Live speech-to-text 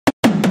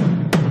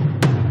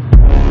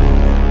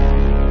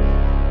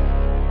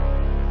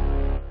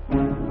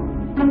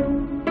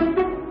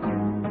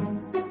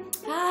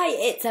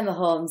it's Emma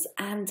Holmes,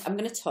 and I'm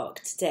going to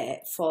talk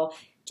today for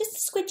just a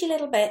squidgy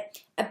little bit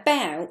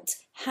about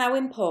how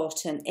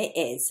important it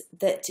is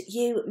that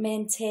you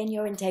maintain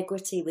your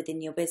integrity within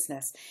your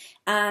business.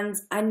 And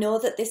I know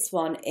that this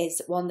one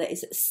is one that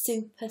is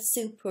super,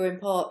 super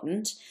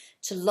important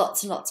to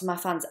lots and lots of my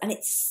fans, and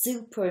it's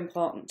super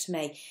important to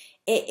me.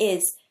 It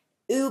is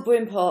uber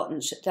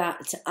important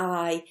that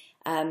I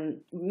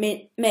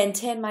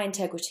maintain my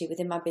integrity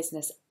within my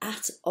business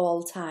at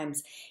all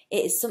times.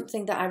 It is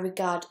something that I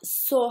regard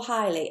so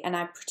highly and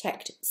I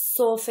protect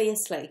so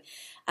fiercely.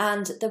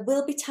 And there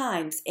will be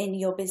times in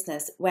your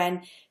business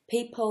when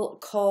people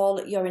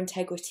call your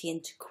integrity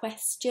into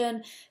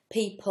question.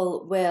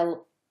 People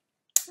will,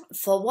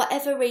 for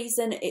whatever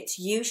reason, it's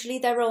usually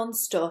their own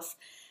stuff,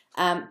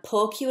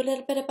 poke you a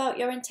little bit about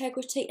your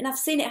integrity. And I've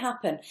seen it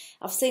happen.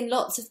 I've seen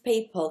lots of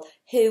people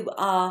who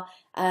are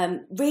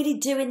really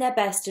doing their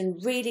best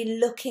and really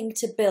looking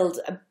to build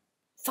a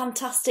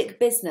fantastic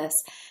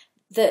business,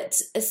 that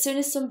as soon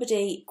as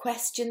somebody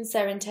questions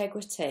their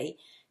integrity,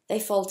 they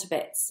fall to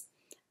bits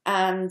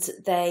and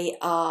they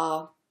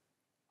are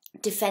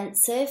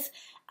defensive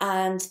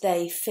and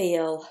they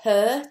feel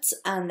hurt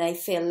and they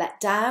feel let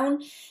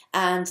down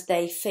and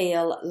they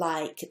feel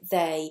like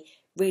they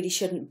really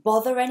shouldn't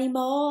bother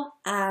anymore.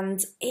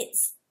 And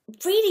it's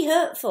really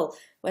hurtful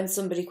when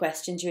somebody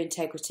questions your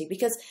integrity,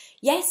 because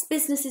yes,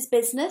 business is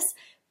business,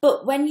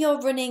 but when you're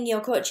running your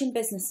coaching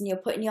business and you're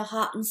putting your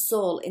heart and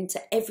soul into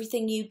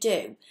everything you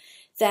do,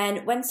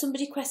 then when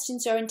somebody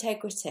questions your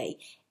integrity,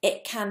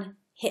 it can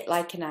hit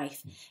like a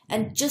knife.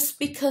 And just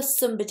because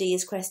somebody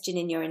is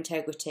questioning your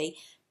integrity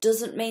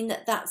doesn't mean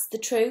that that's the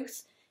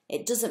truth.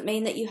 It doesn't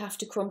mean that you have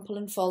to crumple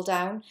and fall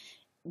down.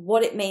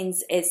 What it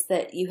means is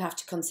that you have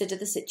to consider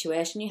the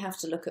situation. You have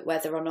to look at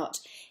whether or not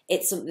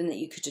it's something that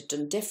you could have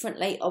done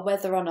differently, or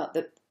whether or not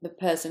the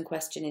person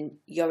questioning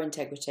your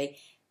integrity,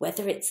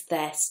 whether it's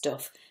their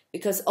stuff.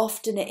 Because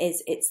often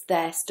it's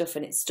their stuff,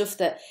 and it's stuff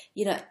that,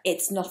 you know,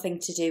 it's nothing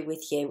to do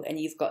with you, and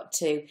you've got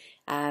to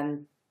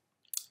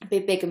be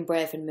big and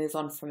brave and move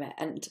on from it.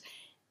 And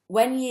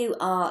when you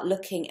are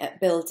looking at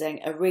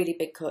building a really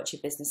big coaching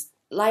business,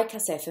 like I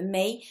say, for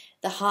me,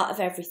 the heart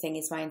of everything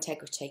is my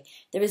integrity.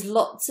 There is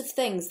lots of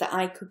things that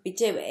I could be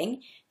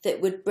doing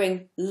that would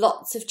bring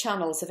lots of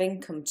channels of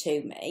income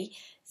to me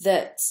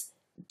that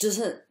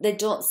they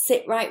don't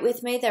sit right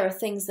with me. There are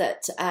things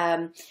that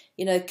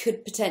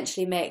could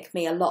potentially make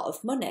me a lot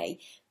of money,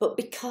 but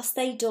because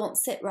they don't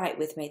sit right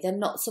with me, they're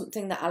not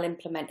something that I'll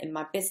implement in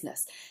my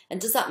business.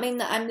 And does that mean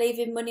that I'm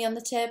leaving money on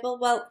the table?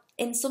 Well,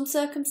 in some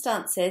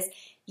circumstances,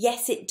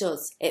 yes, it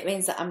does. It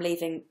means that I'm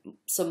leaving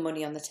some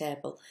money on the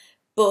table.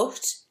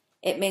 But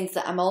it means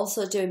that I'm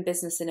also doing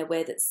business in a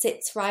way that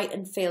sits right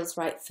and feels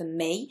right for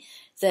me,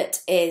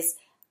 that is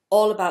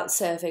all about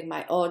serving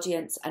my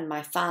audience and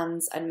my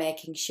fans and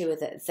making sure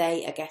that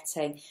they are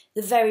getting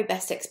the very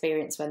best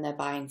experience when they're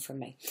buying from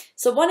me.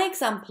 So one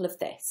example of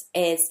this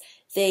is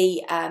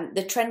the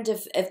trend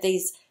of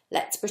these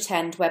Let's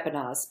Pretend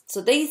webinars.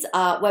 So these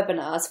are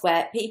webinars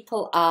where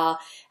people are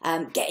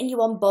getting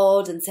you on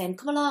board and saying,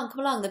 come along,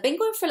 come along. They've been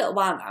going for a little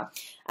while now.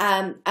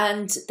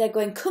 And they're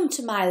going, come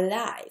to my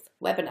live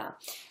webinar.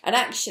 And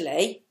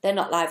actually, they're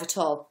not live at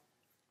all.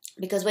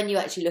 Because when you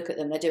actually look at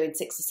them, they're doing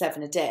 6 or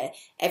 7 a day,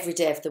 every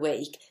day of the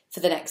week for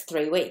the next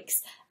 3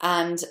 weeks.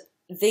 And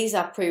these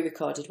are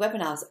pre-recorded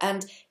webinars.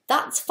 And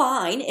that's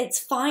fine. It's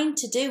fine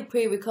to do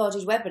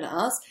pre-recorded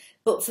webinars.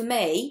 But for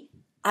me,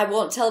 I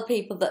won't tell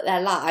people that they're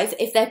live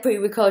if they're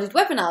pre-recorded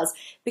webinars,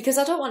 because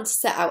I don't want to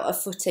set out a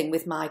footing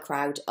with my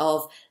crowd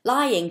of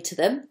lying to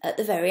them at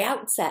the very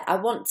outset. I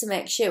want to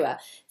make sure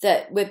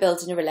that we're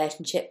building a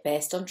relationship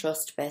based on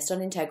trust, based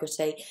on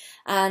integrity.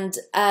 And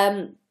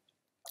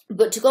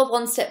but to go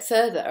one step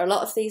further, a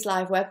lot of these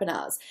live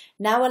webinars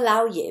now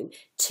allow you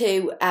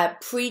to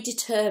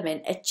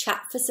predetermine a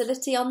chat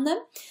facility on them.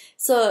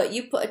 So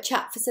you put a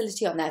chat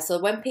facility on there. So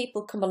when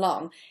people come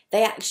along,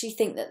 they actually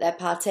think that they're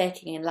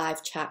partaking in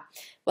live chat.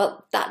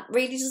 Well, that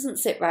really doesn't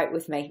sit right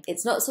with me.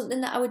 It's not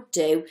something that I would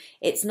do.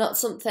 It's not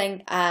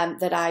something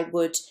that I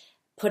would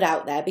put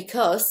out there,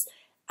 because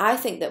I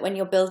think that when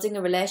you're building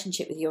a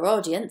relationship with your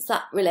audience,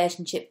 that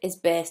relationship is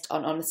based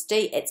on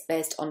honesty, it's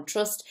based on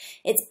trust,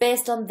 it's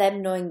based on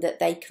them knowing that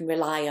they can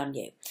rely on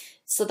you.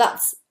 So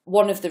that's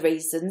one of the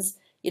reasons,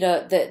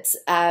 that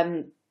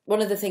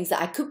one of the things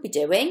that I could be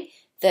doing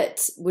that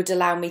would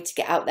allow me to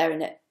get out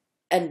there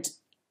and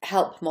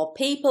help more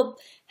people,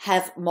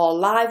 have more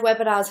live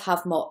webinars,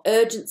 have more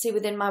urgency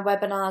within my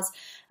webinars,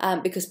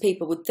 because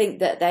people would think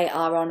that they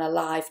are on a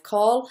live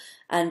call.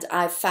 And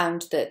I've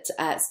found that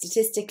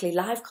statistically,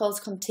 live calls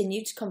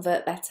continue to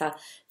convert better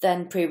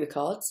than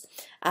pre-records.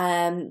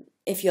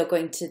 If you're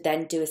going to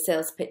then do a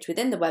sales pitch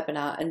within the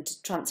webinar and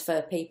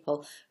transfer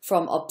people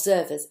from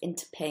observers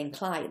into paying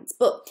clients.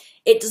 But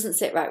it doesn't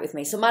sit right with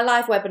me. So my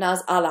live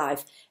webinars are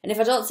live. And if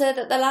I don't say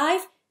that they're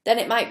live, then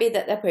it might be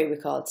that they're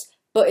pre-records.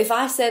 But if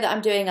I say that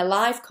I'm doing a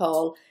live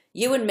call,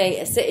 you and me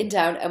are sitting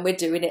down and we're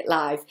doing it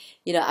live.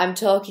 I'm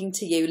talking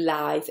to you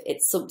live.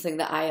 It's something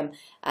that I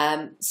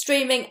am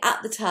streaming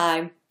at the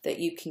time that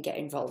you can get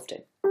involved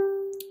in.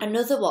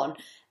 Another one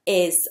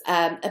is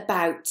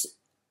about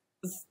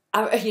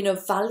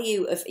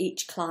value of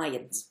each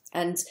client.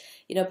 And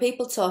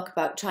people talk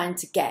about trying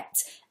to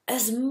get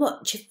as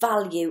much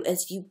value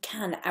as you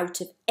can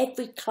out of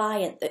every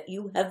client that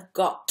you have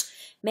got.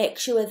 Make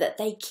sure that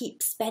they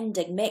keep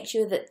spending. Make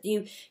sure that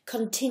you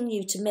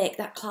continue to make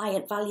that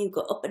client value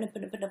go up and up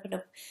and up and up and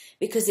up,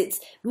 because it's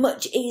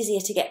much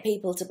easier to get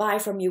people to buy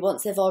from you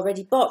once they've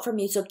already bought from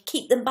you. So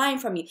keep them buying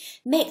from you.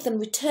 Make them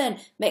return.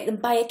 Make them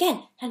buy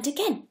again and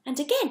again and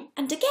again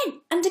and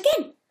again and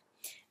again.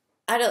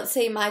 I don't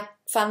see my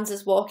fans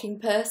as walking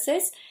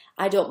purses.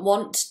 I don't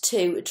want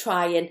to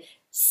try and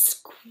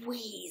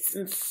squeeze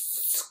and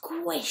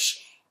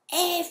squish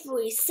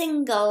every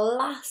single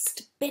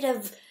last bit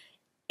of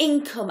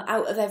income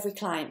out of every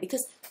client,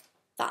 because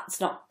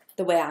that's not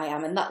the way I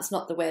am and that's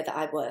not the way that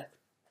I work.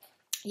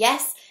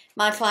 Yes,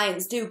 my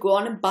clients do go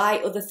on and buy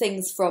other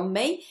things from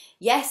me.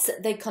 Yes,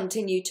 they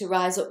continue to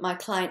rise up my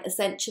client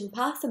ascension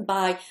path and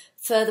buy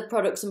further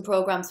products and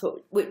programs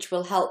which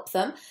will help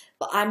them,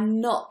 but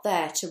I'm not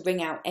there to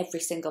wring out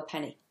every single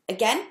penny.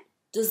 Again,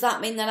 does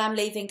that mean that I'm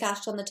leaving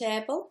cash on the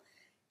table?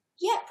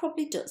 Yeah, it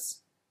probably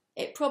does.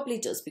 It probably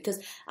does, because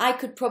I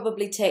could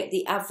probably take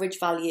the average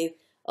value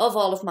of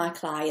all of my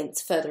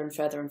clients further and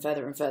further and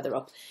further and further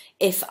up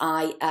if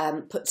I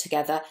put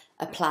together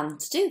a plan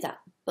to do that.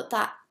 But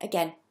that,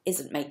 again,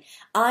 isn't me.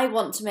 I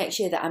want to make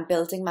sure that I'm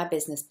building my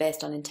business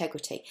based on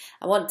integrity.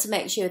 I want to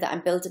make sure that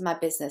I'm building my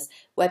business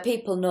where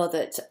people know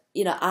that,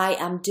 I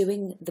am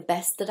doing the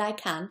best that I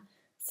can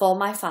for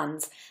my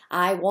fans.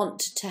 I want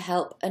to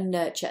help and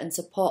nurture and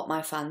support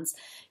my fans.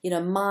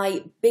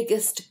 My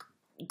biggest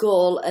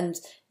goal and,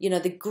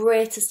 the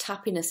greatest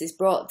happiness is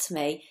brought to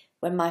me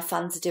when my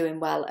fans are doing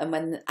well and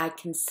when I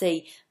can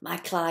see my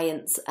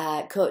clients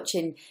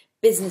coaching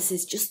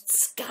businesses just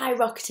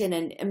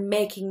skyrocketing and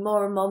making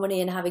more and more money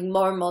and having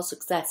more and more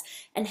success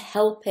and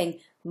helping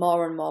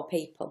more and more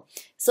people.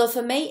 So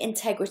for me,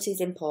 integrity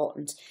is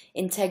important.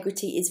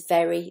 Integrity is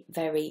very,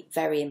 very,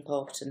 very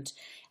important.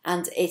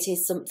 And it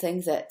is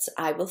something that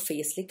I will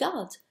fiercely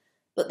guard.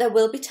 But there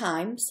will be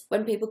times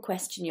when people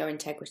question your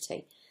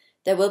integrity.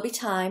 There will be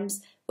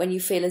times when you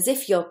feel as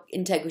if your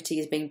integrity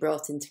is being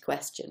brought into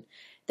question.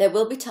 There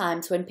will be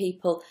times when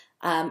people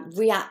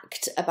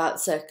react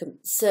about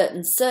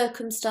certain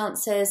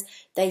circumstances,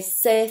 they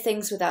say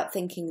things without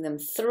thinking them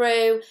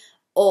through,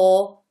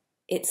 or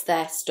it's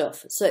their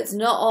stuff. So it's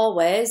not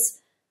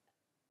always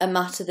a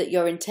matter that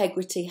your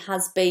integrity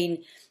has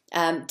been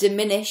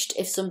diminished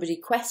if somebody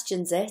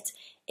questions it.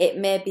 It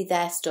may be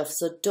their stuff,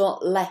 so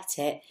don't let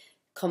it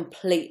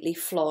completely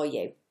floor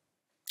you.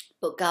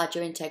 But guard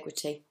your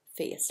integrity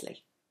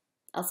fiercely.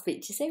 I'll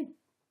speak to you soon.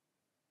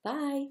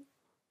 Bye.